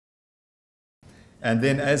And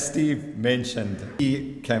then, as Steve mentioned,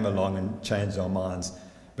 he came along and changed our minds.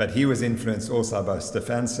 But he was influenced also by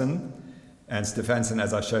Stefansson. And Stefansson,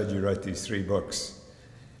 as I showed you, wrote these 3 books.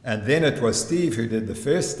 And then it was Steve who did the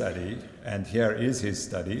first study, and here is his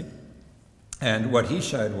study. And what he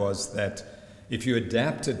showed was that if you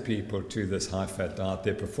adapted people to this high-fat diet,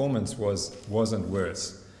 their performance wasn't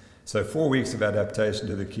worse. So 4 weeks of adaptation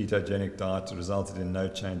to the ketogenic diet resulted in no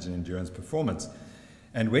change in endurance performance.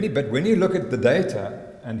 And but when you look at the data,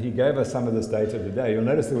 and he gave us some of this data today, you'll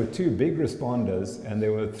notice there were 2 big responders and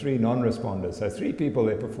there were 3 non-responders. So 3 people,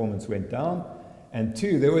 their performance went down, and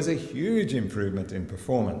 2, there was a huge improvement in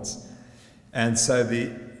performance. And so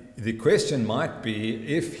the question might be,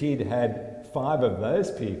 if he'd had 5 of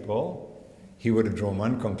those people, he would have drawn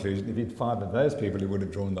one conclusion. If he'd 5 of those people, he would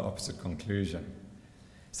have drawn the opposite conclusion.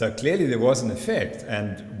 So clearly there was an effect,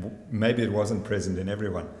 and maybe it wasn't present in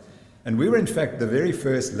everyone. And we were, in fact, the very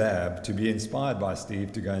first lab to be inspired by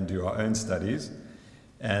Steve to go and do our own studies.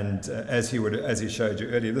 And as he showed you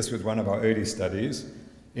earlier, this was one of our early studies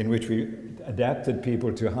in which we adapted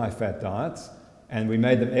people to high-fat diets, and we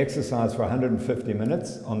made them exercise for 150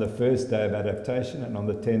 minutes on the first day of adaptation and on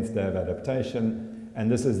the 10th day of adaptation. And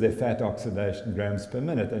this is their fat oxidation grams per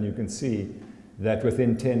minute. And you can see that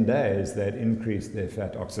within 10 days, they'd increased their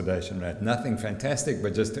fat oxidation rate. Nothing fantastic,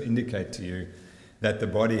 but just to indicate to you that the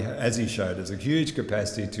body, as he showed, has a huge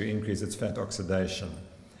capacity to increase its fat oxidation.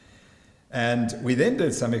 And we then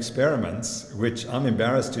did some experiments, which I'm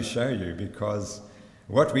embarrassed to show you, because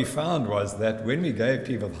what we found was that when we gave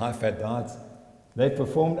people high-fat diets, they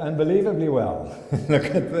performed unbelievably well. Look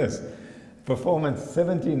at this. Performance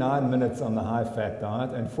 79 minutes on the high-fat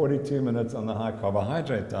diet and 42 minutes on the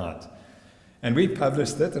high-carbohydrate diet. And we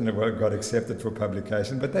published it, and it got accepted for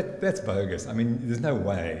publication, but that's bogus. I mean, there's no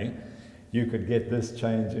way you could get this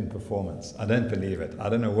change in performance. I don't believe it. I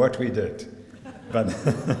don't know what we did. But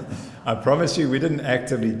I promise you we didn't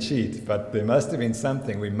actively cheat, but there must have been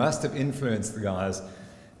something. We must have influenced the guys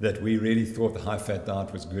that we really thought the high-fat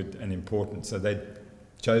diet was good and important, so they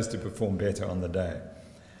chose to perform better on the day.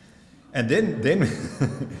 And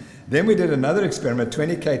then we did another experiment,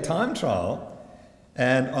 20K time trial,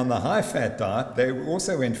 and on the high-fat diet, they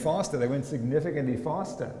also went faster. They went significantly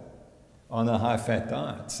faster on the high-fat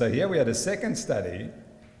diet. So here we had a second study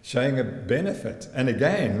showing a benefit. And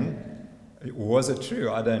again, was it true?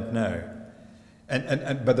 I don't know.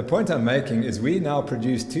 But the point I'm making is we now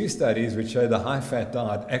produce 2 studies which show the high-fat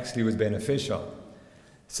diet actually was beneficial.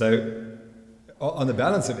 So on the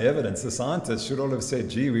balance of evidence, the scientists should all have said,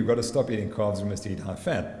 gee, we've got to stop eating carbs, we must eat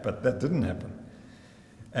high-fat. But that didn't happen.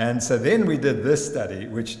 And so then we did this study,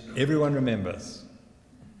 which everyone remembers.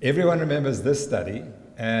 Everyone remembers this study.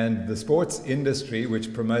 And the sports industry,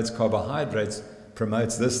 which promotes carbohydrates,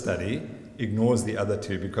 promotes this study, ignores the other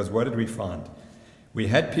 2, because what did we find? We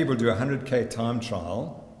had people do a 100K time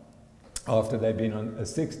trial after they'd been on a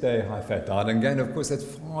 6-day high-fat diet. And again, of course, that's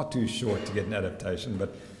far too short to get an adaptation,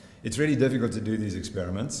 but it's really difficult to do these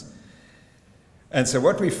experiments. And so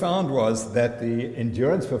what we found was that the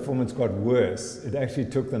endurance performance got worse. It actually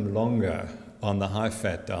took them longer on the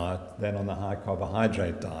high-fat diet than on the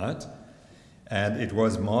high-carbohydrate diet. And it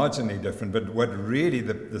was marginally different, but what really,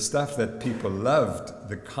 the stuff that people loved,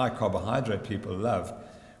 the high carbohydrate people loved,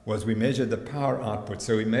 was we measured the power output.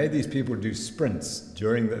 So we made these people do sprints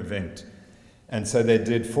during the event. And so they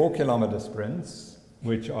did 4-kilometer sprints,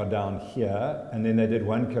 which are down here, and then they did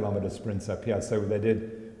 1-kilometer sprints up here. So they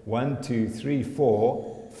did 1, 2, 3,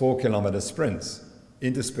 4 4-kilometer sprints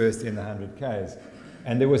interspersed in the 100 Ks.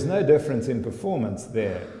 And there was no difference in performance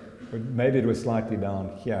there. Maybe it was slightly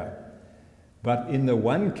down here. But in the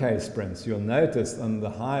 1K sprints, you'll notice on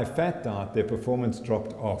the high-fat diet, their performance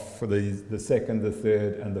dropped off for the second, the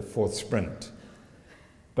third, and the 4th sprint.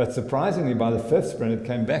 But surprisingly, by the 5th sprint, it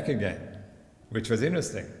came back again, which was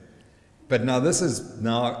interesting. But now this is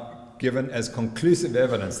now given as conclusive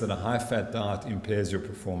evidence that a high-fat diet impairs your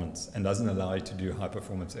performance and doesn't allow you to do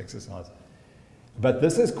high-performance exercise. But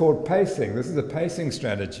this is called pacing. This is a pacing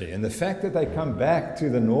strategy. And the fact that they come back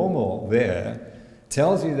to the normal there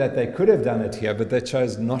tells you that they could have done it here, but they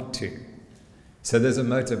chose not to. So there's a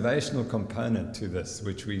motivational component to this,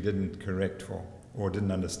 which we didn't correct for or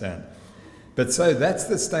didn't understand. But so that's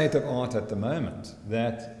the state of art at the moment,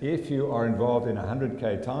 that if you are involved in a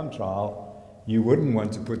 100K time trial, you wouldn't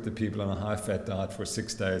want to put the people on a high-fat diet for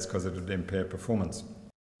 6 days because it would impair performance.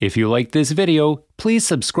 If you liked this video, please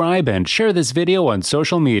subscribe and share this video on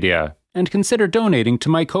social media, and consider donating to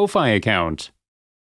my Ko-Fi account.